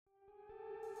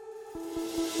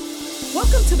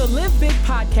Welcome to the Live Big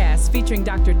podcast featuring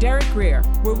Dr. Derek Grier,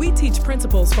 where we teach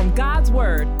principles from God's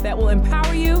Word that will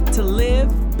empower you to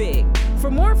live big. For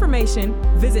more information,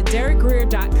 visit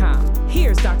derekgrier.com.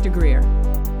 Here's Dr. Grier.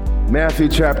 Matthew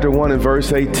chapter 1 and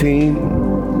verse 18.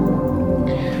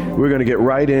 We're going to get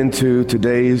right into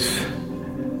today's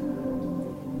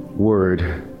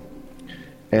word.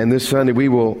 And this Sunday we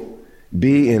will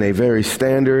be in a very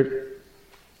standard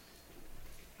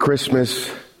Christmas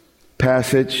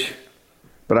passage.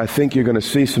 But I think you're going to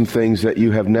see some things that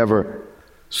you have never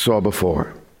saw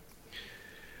before.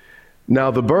 Now,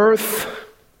 the birth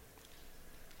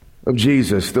of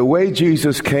Jesus, the way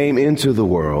Jesus came into the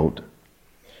world,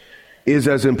 is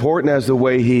as important as the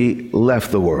way he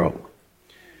left the world.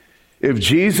 If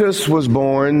Jesus was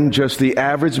born just the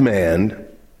average man,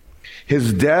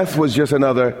 his death was just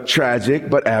another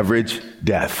tragic but average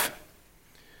death.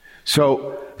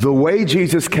 So the way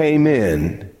Jesus came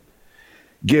in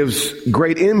gives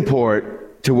great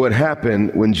import to what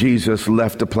happened when Jesus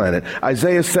left the planet.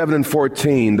 Isaiah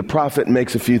 7:14, the prophet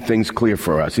makes a few things clear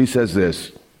for us. He says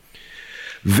this: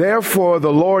 "Therefore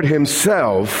the Lord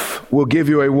himself will give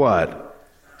you a" what?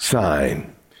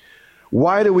 Sign.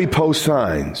 Why do we post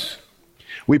signs?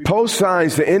 We post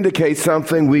signs to indicate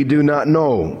something we do not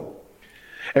know.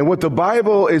 And what the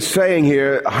Bible is saying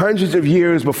here, hundreds of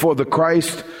years before the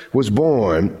Christ was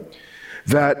born,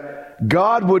 that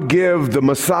God would give the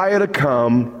Messiah to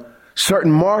come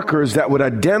certain markers that would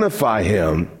identify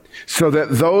him so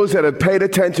that those that had paid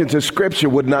attention to Scripture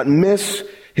would not miss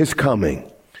his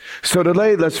coming. So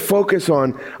today, let's focus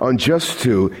on just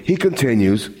two. He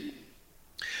continues,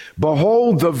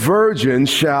 "Behold, the virgin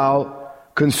shall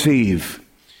conceive."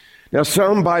 Now,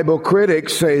 some Bible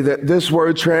critics say that this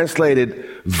word translated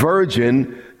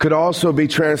virgin could also be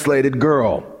translated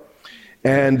girl.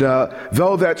 And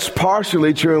though that's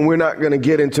partially true, and we're not going to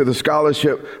get into the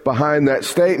scholarship behind that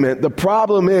statement, the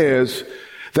problem is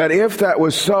that if that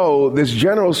was so, this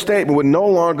general statement would no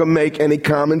longer make any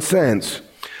common sense.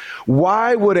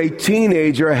 Why would a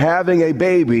teenager having a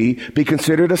baby be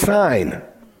considered a sign?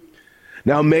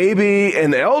 Now, maybe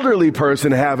an elderly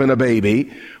person having a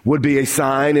baby would be a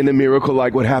sign and a miracle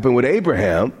like what happened with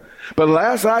Abraham. But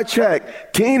last I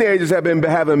checked, teenagers have been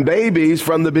having babies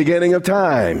from the beginning of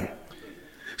time.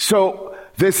 So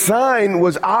this sign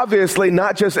was obviously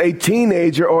not just a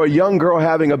teenager or a young girl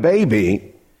having a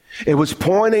baby. It was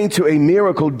pointing to a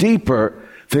miracle deeper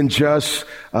than just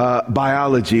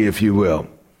biology, if you will.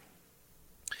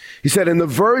 He said, "And the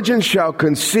virgin shall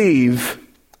conceive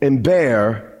and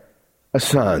bear a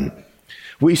son."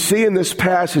 We see in this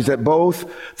passage that both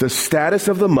the status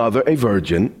of the mother, a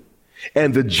virgin,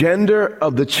 and the gender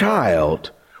of the child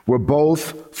were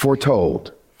both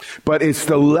foretold. But it's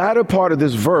the latter part of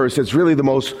this verse that's really the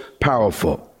most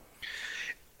powerful.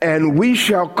 "And we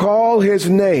shall call his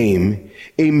name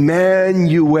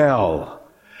Emmanuel,"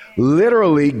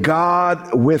 literally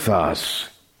God with us.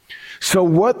 So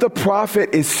what the prophet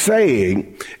is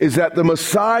saying is that the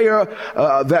Messiah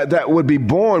that would be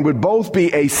born would both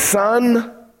be a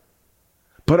son,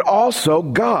 but also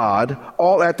God,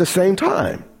 all at the same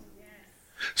time.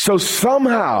 So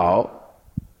somehow,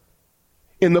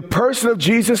 in the person of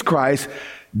Jesus Christ,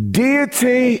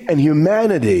 deity and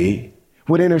humanity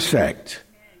would intersect.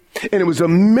 And it was a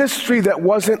mystery that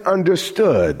wasn't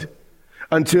understood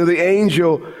until the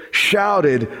angel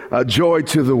shouted joy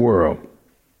to the world.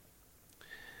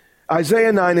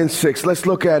 Isaiah 9 and 6, let's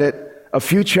look at it a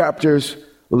few chapters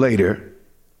later.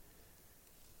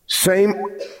 Same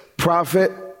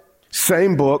prophet,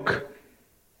 same book,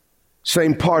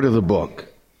 same part of the book.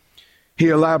 He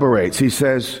elaborates, he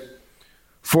says,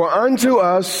 "For unto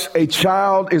us a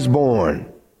child is born,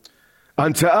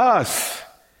 unto us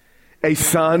a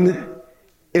son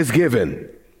is given.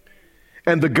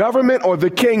 And the government or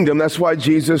the kingdom," that's why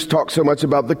Jesus talks so much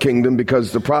about the kingdom,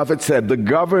 because the prophet said the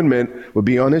government would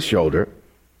be on his shoulder.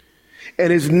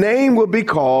 "And his name will be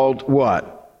called"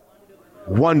 what?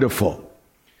 Wonderful.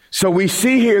 So we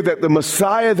see here that the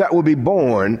Messiah that will be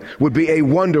born would be a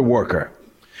wonder worker.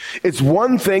 It's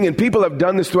one thing, and people have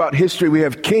done this throughout history. We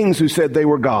have kings who said they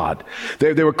were God.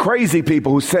 There were crazy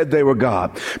people who said they were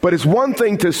God. But it's one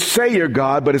thing to say you're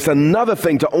God, but it's another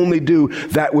thing to only do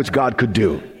that which God could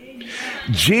do.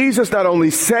 Jesus not only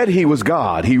said he was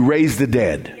God, he raised the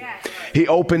dead. He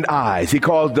opened eyes. He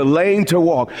caused the lame to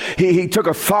walk. He took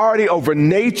authority over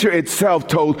nature itself,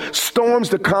 told storms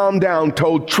to calm down,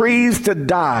 told trees to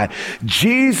die.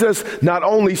 Jesus not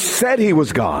only said he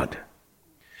was God,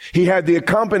 he had the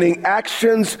accompanying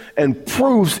actions and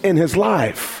proofs in his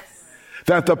life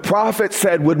that the prophet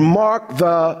said would mark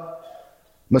the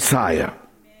Messiah.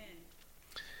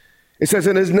 It says,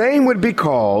 and his name would be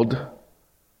called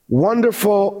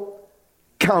Wonderful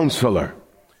Counselor.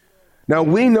 Now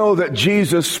we know that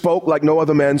Jesus spoke like no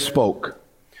other man spoke.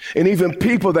 And even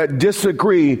people that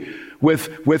disagree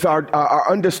with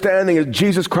our understanding of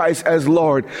Jesus Christ as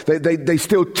Lord, they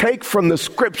still take from the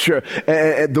scripture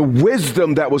the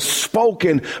wisdom that was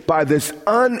spoken by this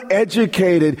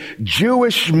uneducated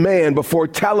Jewish man before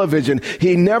television.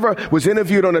 He never was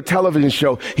interviewed on a television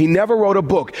show. He never wrote a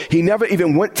book. He never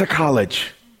even went to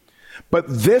college. But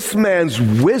this man's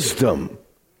wisdom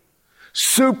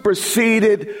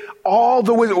superseded all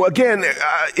the wisdom. Again,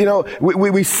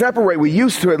 we separate, we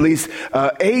used to at least,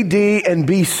 AD and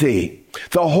BC.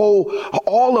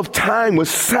 All of time was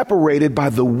separated by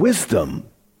the wisdom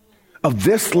of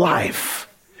this life.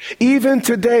 Even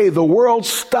today, the world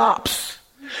stops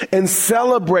and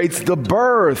celebrates the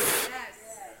birth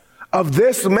of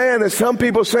this man that some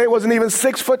people say wasn't even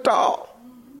 6 foot tall.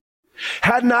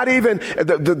 Had not even,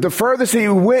 the furthest he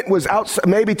went was outside,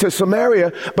 maybe to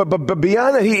Samaria, but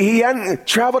beyond that, he hadn't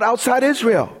traveled outside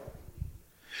Israel.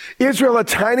 Israel, a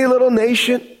tiny little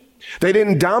nation. They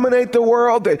didn't dominate the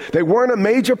world. They weren't a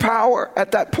major power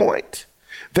at that point.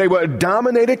 They were a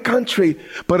dominated country,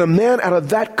 but a man out of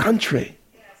that country.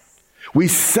 We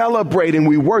celebrate and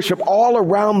we worship all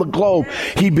around the globe.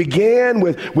 He began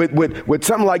with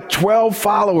something like 12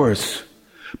 followers.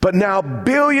 But now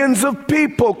billions of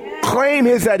people claim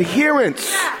his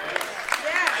adherence.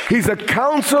 He's a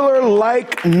counselor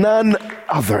like none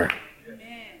other.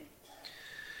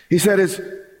 He said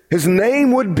his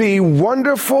name would be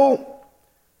Wonderful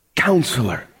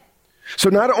Counselor. So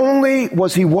not only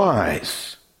was he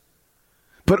wise,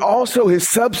 but also his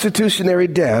substitutionary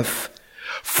death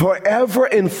forever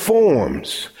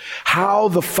informs how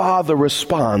the Father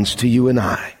responds to you and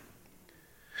I.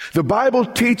 The Bible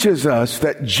teaches us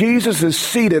that Jesus is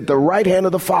seated at the right hand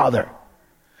of the Father,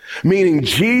 meaning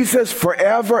Jesus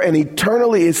forever and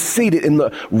eternally is seated in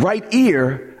the right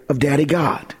ear of Daddy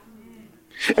God.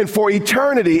 And for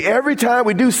eternity, every time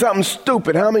we do something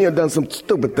stupid, how many have done some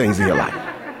stupid things in your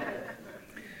life?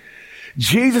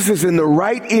 Jesus is in the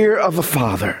right ear of the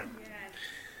Father,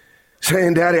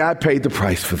 saying, Daddy, I paid the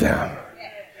price for them.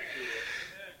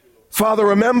 Father,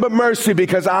 remember mercy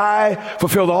because I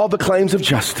fulfilled all the claims of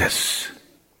justice.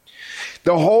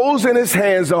 The holes in his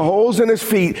hands, the holes in his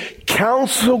feet,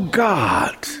 counsel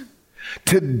God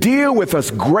to deal with us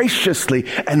graciously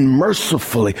and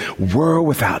mercifully were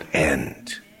without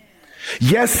end.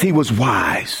 Yes, he was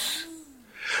wise,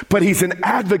 but he's an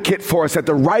advocate for us at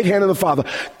the right hand of the Father,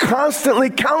 constantly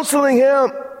counseling him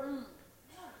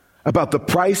about the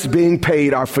price being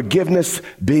paid, our forgiveness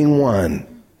being won.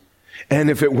 And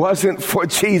if it wasn't for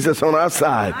Jesus on our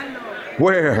side,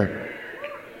 where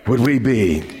would we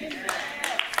be?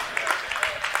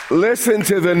 Listen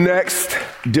to the next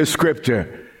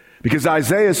descriptor, because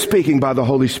Isaiah is speaking by the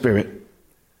Holy Spirit.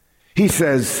 He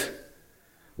says,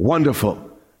 Wonderful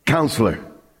Counselor,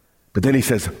 but then he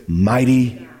says,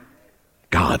 Mighty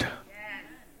God.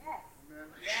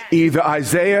 Either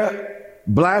Isaiah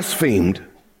blasphemed,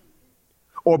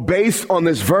 or based on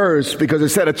this verse, because it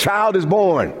said a child is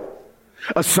born,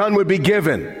 a son would be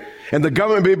given, and the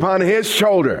government would be upon his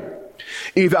shoulder.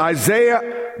 Either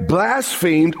Isaiah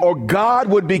blasphemed or God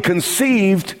would be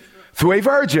conceived through a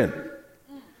virgin.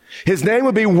 His name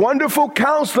would be Wonderful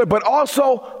Counselor, but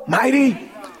also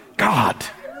Mighty God.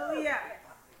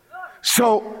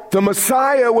 So the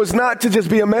Messiah was not to just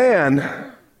be a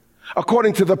man.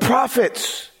 According to the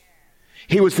prophets,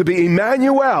 he was to be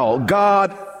Emmanuel,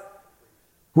 God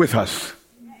with us.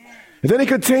 And then he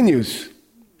continues,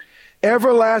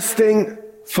 Everlasting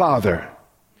Father.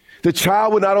 The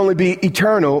child would not only be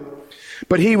eternal,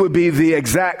 but he would be the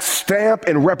exact stamp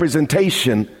and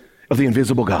representation of the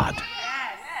invisible God.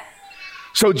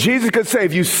 So Jesus could say,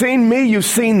 if you've seen me, you've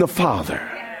seen the Father.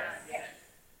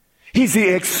 He's the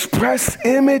express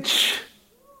image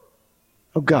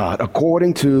of God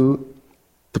according to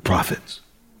the prophets.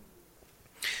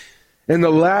 And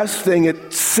the last thing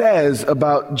it says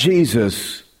about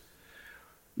Jesus,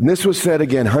 and this was said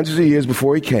again hundreds of years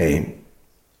before he came,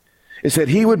 it said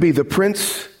he would be the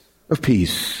Prince of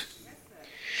Peace.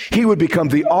 He would become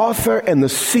the author and the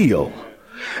seal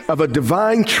of a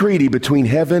divine treaty between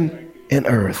heaven and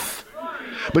earth,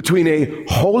 between a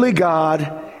holy God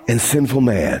and sinful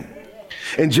man.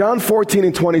 In John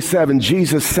 14:27,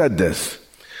 Jesus said this.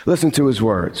 Listen to his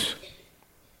words.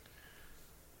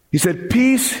 He said,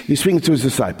 peace, he's speaking to his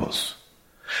disciples.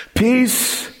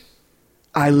 Peace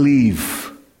I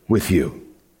leave with you.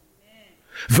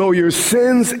 Though your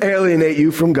sins alienate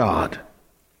you from God,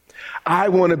 I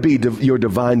want to be your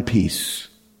divine peace.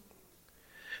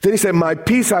 Then he said, my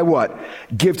peace I what?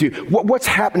 Give to you. What's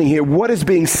happening here? What is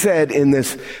being said in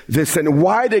this sentence?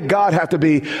 Why did God have to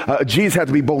be, Jesus have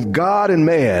to be both God and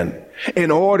man in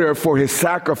order for his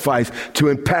sacrifice to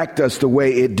impact us the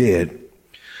way it did?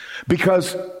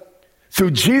 Because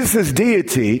through Jesus'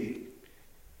 deity,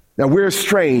 now we're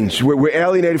estranged, we're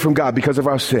alienated from God because of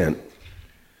our sin.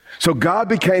 So God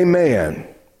became man.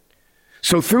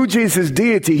 So through Jesus'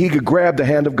 deity, he could grab the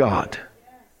hand of God.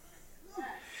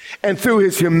 And through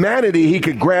his humanity, he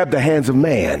could grab the hands of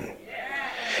man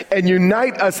and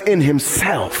unite us in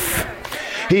himself.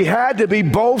 He had to be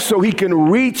both so he can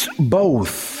reach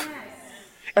both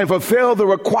and fulfill the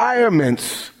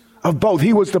requirements of both.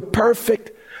 He was the perfect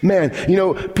man. You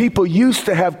know, people used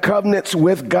to have covenants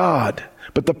with God,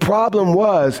 but the problem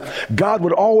was God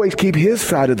would always keep his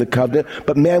side of the covenant,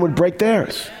 but man would break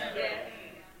theirs.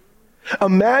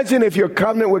 Imagine if your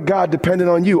covenant with God depended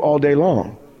on you all day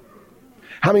long.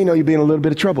 How many know you'd be in a little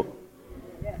bit of trouble?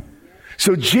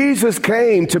 So Jesus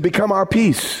came to become our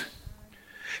peace,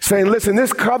 saying, listen,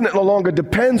 this covenant no longer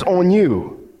depends on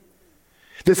you.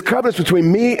 This covenant's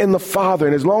between me and the Father,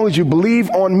 and as long as you believe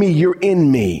on me, you're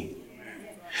in me.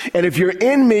 And if you're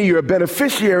in me, you're a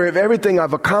beneficiary of everything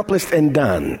I've accomplished and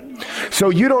done.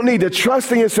 So you don't need to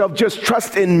trust in yourself, just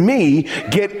trust in me,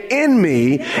 get in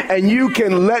me, and you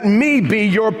can let me be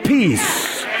your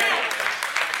peace.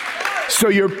 So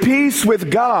your peace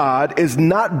with God is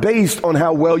not based on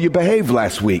how well you behaved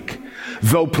last week,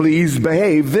 though please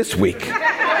behave this week.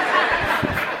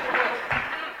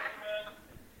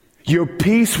 Your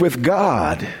peace with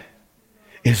God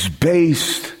is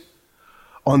based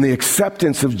on the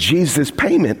acceptance of Jesus'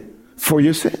 payment for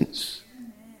your sins.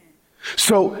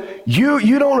 So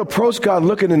you don't approach God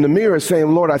looking in the mirror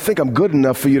saying, Lord, I think I'm good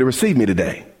enough for you to receive me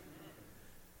today.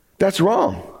 That's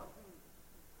wrong.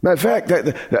 Matter of fact,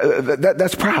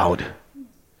 that's proud.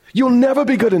 You'll never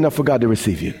be good enough for God to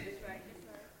receive you.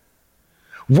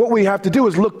 What we have to do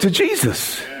is look to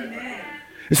Jesus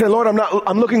and say, Lord,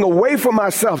 I'm looking away from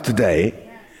myself today,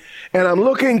 and I'm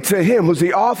looking to him who's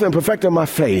the author and perfecter of my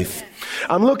faith.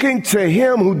 I'm looking to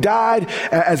him who died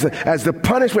as the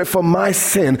punishment for my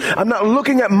sin. I'm not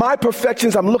looking at my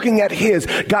perfections. I'm looking at his.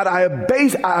 God, I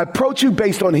approach you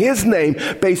based on his name,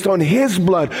 based on his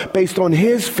blood, based on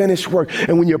his finished work.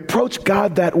 And when you approach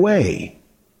God that way,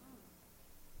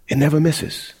 it never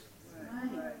misses.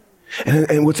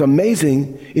 And what's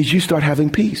amazing is you start having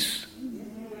peace.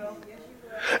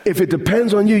 If it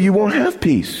depends on you, you won't have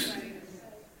peace.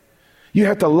 You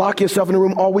have to lock yourself in a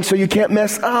room all week so you can't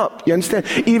mess up. You understand?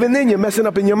 Even then, you're messing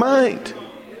up in your mind.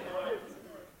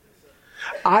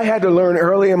 I had to learn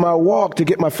early in my walk to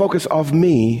get my focus off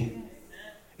me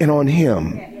and on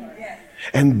him.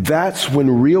 And that's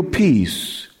when real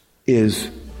peace is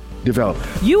developed.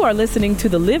 You are listening to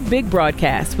the Live Big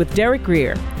broadcast with Derek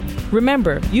Grier.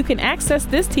 Remember, you can access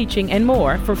this teaching and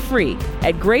more for free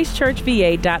at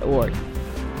gracechurchva.org.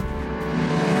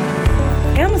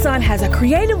 Amazon has a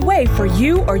creative way for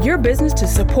you or your business to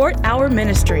support our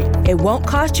ministry. It won't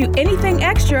cost you anything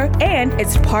extra, and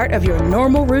it's part of your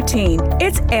normal routine.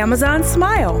 It's Amazon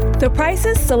Smile. The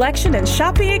prices, selection, and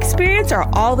shopping experience are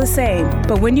all the same.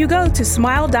 But when you go to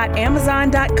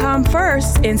smile.amazon.com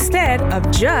first, instead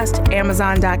of just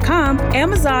amazon.com,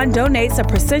 Amazon donates a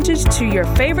percentage to your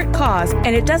favorite cause,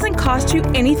 and it doesn't cost you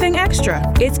anything extra.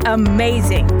 It's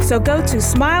amazing. So go to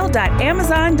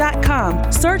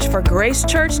smile.amazon.com, search for Grace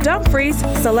Church Dumfries,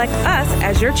 select us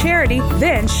as your charity,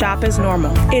 then shop as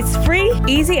normal. It's free,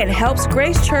 easy, and helps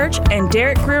Grace Church and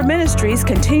Derek Grier Ministries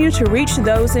continue to reach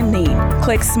those in need.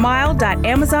 Click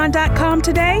smile.amazon.com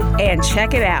today and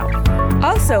check it out.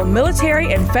 Also,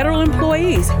 military and federal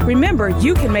employees, remember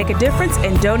you can make a difference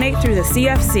and donate through the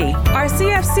CFC. Our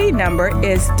CFC number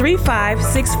is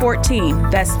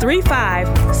 35614. That's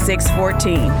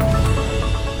 35614.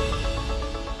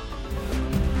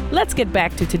 Let's get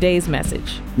back to today's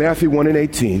message. Matthew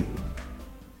 1:18.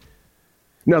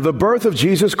 Now the birth of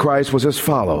Jesus Christ was as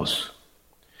follows.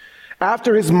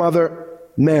 After his mother,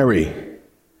 Mary,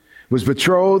 was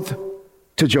betrothed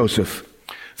to Joseph,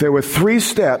 there were 3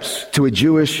 steps to a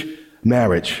Jewish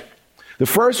marriage. The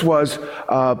first was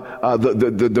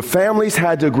the families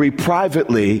had to agree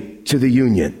privately to the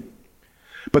union.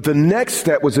 But the next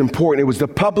step was important. It was the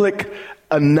public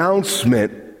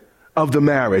announcement of the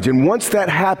marriage. And once that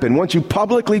happened, once you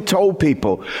publicly told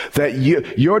people that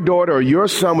your daughter or your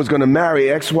son was going to marry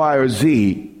X, Y, or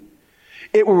Z,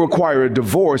 it will require a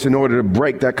divorce in order to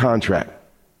break that contract.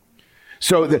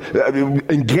 So the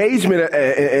engagement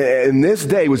in this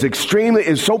day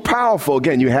is so powerful.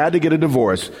 Again, you had to get a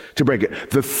divorce to break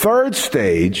it. The third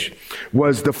stage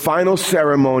was the final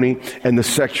ceremony and the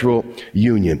sexual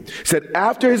union. It said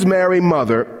after his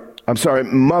mother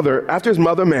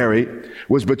Mary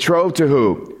was betrothed to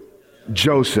who?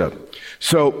 Joseph.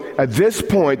 So at this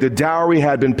point, the dowry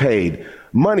had been paid.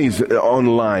 Money's on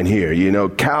the line here,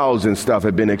 cows and stuff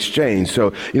had been exchanged.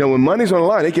 So, when money's on the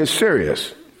line, it gets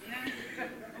serious.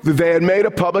 They had made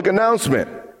a public announcement.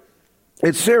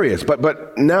 It's serious,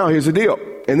 but now here's the deal.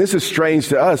 And this is strange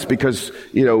to us because,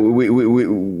 we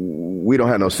don't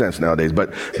have no sense nowadays,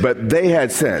 but they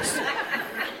had sense.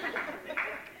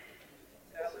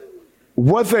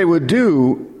 What they would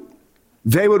do,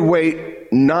 they would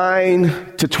wait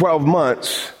 9 to 12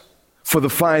 months for the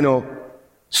final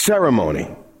ceremony.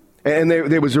 And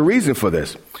there was a reason for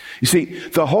this. You see,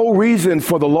 the whole reason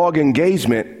for the log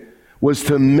engagement was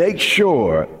to make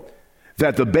sure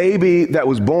that the baby that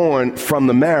was born from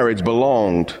the marriage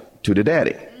belonged to the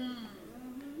daddy.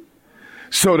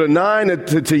 So the 9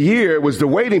 to year was the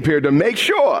waiting period to make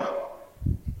sure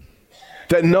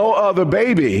that no other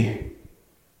baby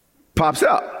pops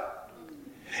up.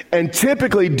 And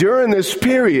typically during this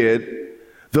period,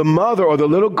 the mother or the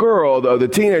little girl or the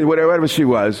teenager, whatever she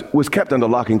was kept under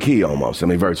lock and key almost,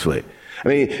 virtually.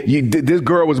 This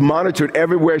girl was monitored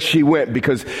everywhere she went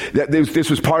because this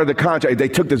was part of the contract. They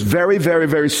took this very, very,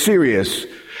 very serious.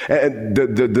 And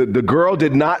the girl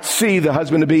did not see the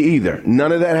husband to be either.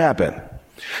 None of that happened.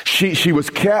 She was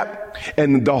kept,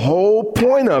 and the whole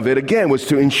point of it, again, was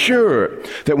to ensure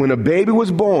that when a baby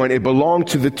was born, it belonged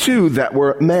to the two that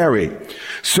were married.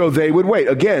 So they would wait.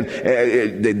 Again,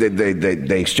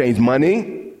 they exchanged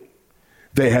money.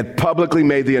 They had publicly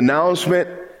made the announcement.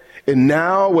 And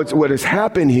now what has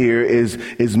happened here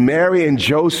is Mary and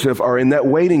Joseph are in that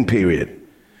waiting period.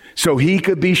 So he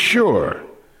could be sure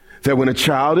that when a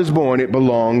child is born, it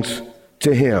belongs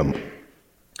to him.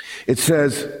 It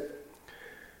says,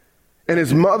 and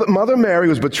his mother Mary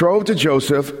was betrothed to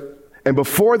Joseph, and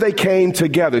before they came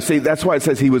together, see, that's why it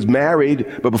says he was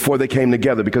married, but before they came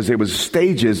together, because there was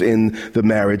stages in the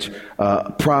marriage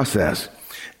process.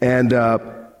 And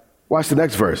watch the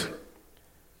next verse.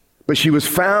 But she was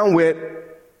found with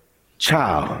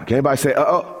child. Can anybody say,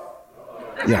 uh-oh?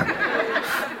 Yeah.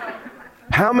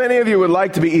 How many of you would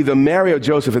like to be either Mary or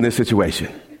Joseph in this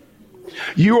situation?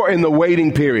 You are in the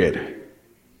waiting period.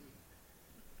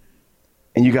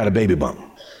 And you got a baby bump.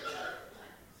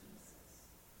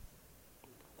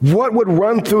 What would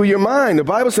run through your mind? The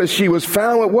Bible says she was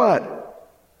found with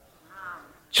what?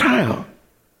 Child.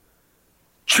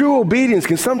 True obedience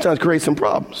can sometimes create some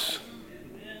problems.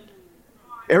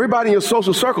 Everybody in your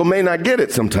social circle may not get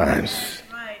it sometimes.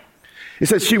 It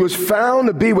says she was found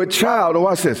to be with child, or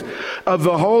watch this, of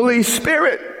the Holy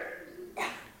Spirit.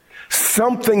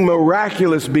 Something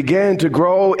miraculous began to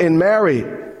grow in Mary.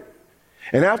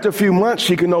 And after a few months,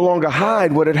 she could no longer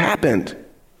hide what had happened.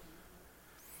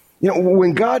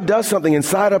 When God does something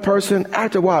inside a person,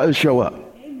 after a while, it'll show up.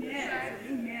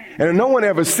 Amen. And if no one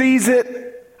ever sees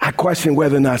it, I question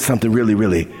whether or not something really,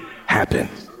 really happened.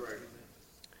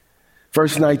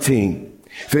 Verse 19,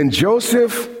 then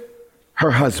Joseph,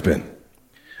 her husband,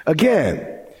 again,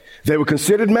 they were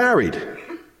considered married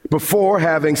before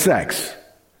having sex.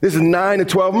 This is 9 to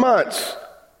 12 months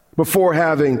before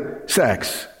having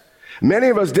sex. Many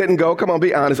of us didn't go, come on,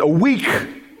 be honest, a week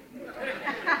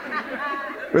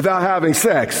without having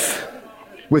sex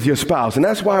with your spouse. And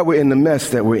that's why we're in the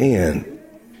mess that we're in.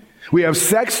 We have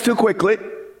sex too quickly,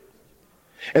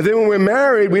 and then when we're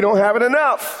married, we don't have it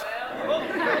enough.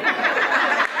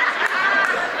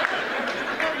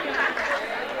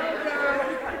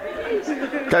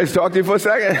 Can I just talk to you for a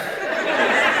second?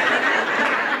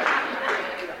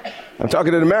 I'm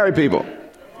talking to the married people.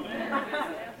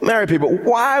 Married people,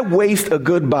 why waste a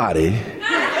good body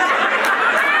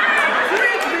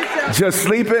just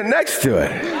sleeping next to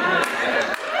it?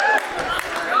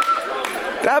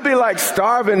 That'd be like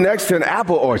starving next to an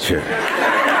apple orchard.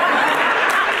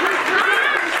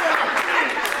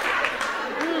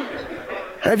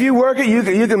 If you work it, you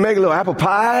can make a little apple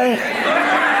pie,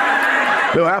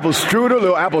 little apple strudel,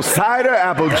 little apple cider,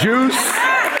 apple juice,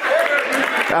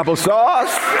 apple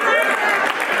sauce.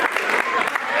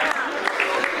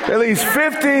 At least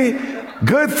 50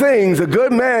 good things a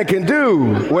good man can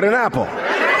do with an apple.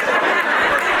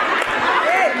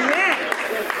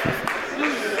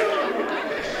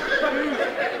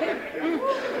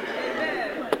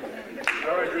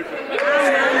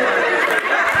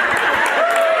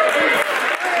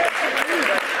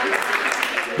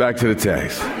 Back to the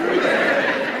text.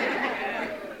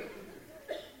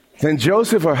 Then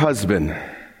Joseph, her husband,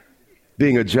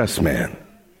 being a just man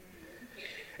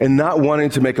and not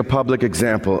wanting to make a public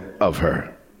example of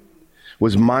her,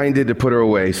 was minded to put her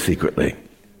away secretly.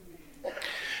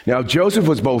 Now, Joseph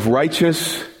was both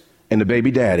righteous and the baby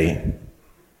daddy.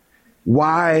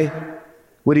 Why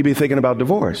would he be thinking about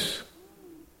divorce?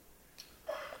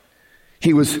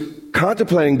 He was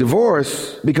contemplating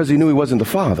divorce because he knew he wasn't the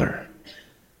father.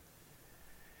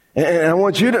 And I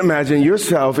want you to imagine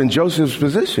yourself in Joseph's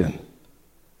position.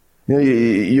 You know,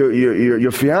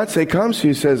 your fiance comes to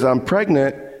you and says, I'm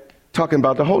pregnant, talking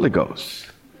about the Holy Ghost.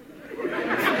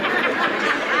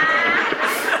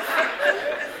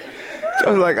 So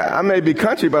I was like, I may be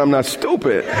country, but I'm not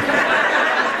stupid.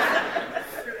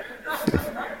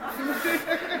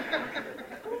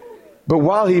 But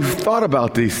while he thought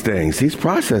about these things, he's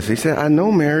processed. He said, I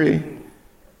know Mary.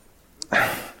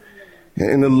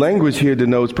 And the language here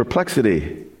denotes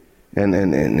perplexity and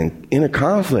inner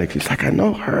conflict. He's like, I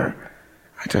know her.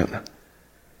 I don't know.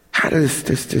 How does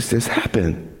this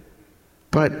happen?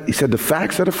 But he said, the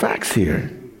facts are the facts here.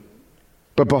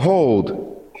 But behold,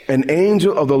 an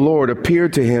angel of the Lord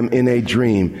appeared to him in a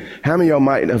dream. How many of y'all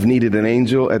might have needed an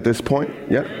angel at this point?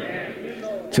 Yeah?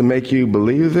 To make you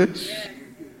believe this?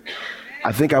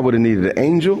 I think I would have needed an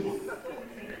angel,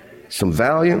 some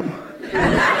Valium,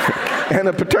 and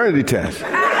a paternity test.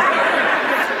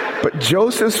 But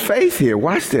Joseph's faith here,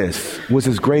 watch this, was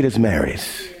as great as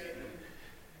Mary's.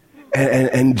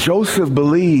 And Joseph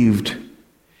believed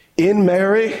in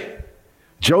Mary.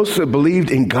 Joseph believed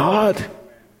in God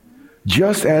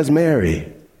just as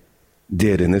Mary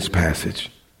did in this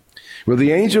passage. Well,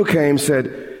 the angel came and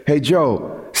said, hey,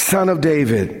 Joe, son of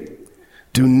David,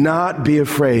 do not be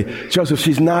afraid. Joseph,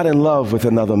 she's not in love with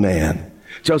another man.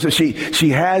 Joseph, she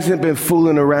hasn't been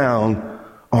fooling around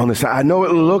on this. I know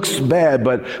it looks bad,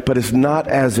 but it's not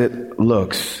as it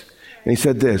looks. And he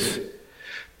said this,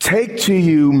 take to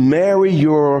you Mary,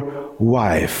 your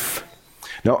wife.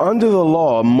 Now, under the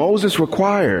law, Moses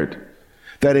required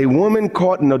that a woman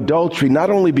caught in adultery not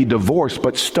only be divorced,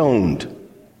 but stoned.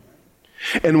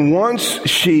 And once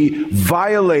she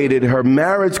violated her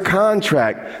marriage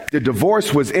contract, the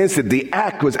divorce was instant. The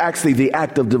act was actually the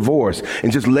act of divorce.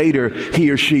 And just later,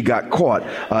 he or she got caught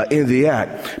in the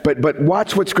act. But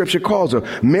watch what Scripture calls her.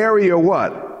 Mary, your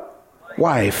what?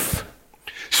 Wife.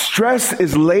 Stress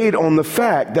is laid on the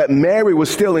fact that Mary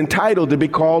was still entitled to be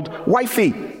called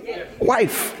wifey.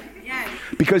 Wife.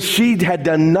 Because she had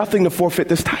done nothing to forfeit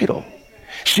this title.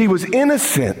 She was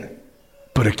innocent,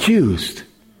 but accused.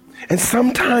 And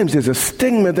sometimes there's a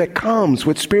stigma that comes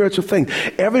with spiritual things.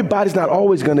 Everybody's not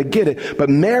always going to get it, but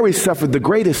Mary suffered the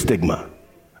greatest stigma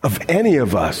of any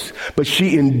of us, but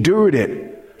she endured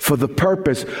it for the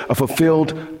purpose of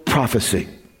fulfilled prophecy.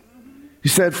 He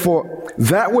said, for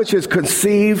that which is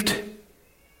conceived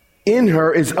in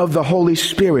her is of the Holy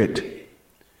Spirit.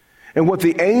 And what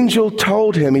the angel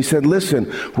told him, he said, listen,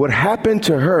 what happened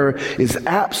to her is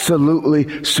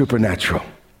absolutely supernatural.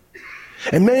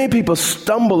 And many people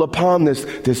stumble upon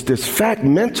this fact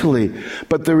mentally.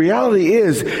 But the reality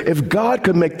is, if God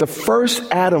could make the first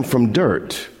Adam from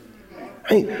dirt,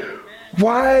 I mean,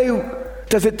 why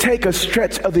does it take a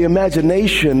stretch of the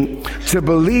imagination to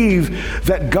believe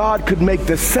that God could make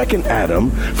the second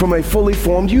Adam from a fully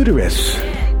formed uterus?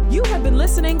 You have been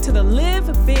listening to the Live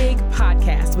Big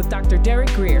podcast with Dr. Derek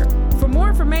Grier. For more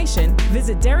information,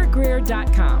 visit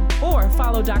derekgrier.com or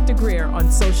follow Dr. Grier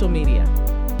on social media.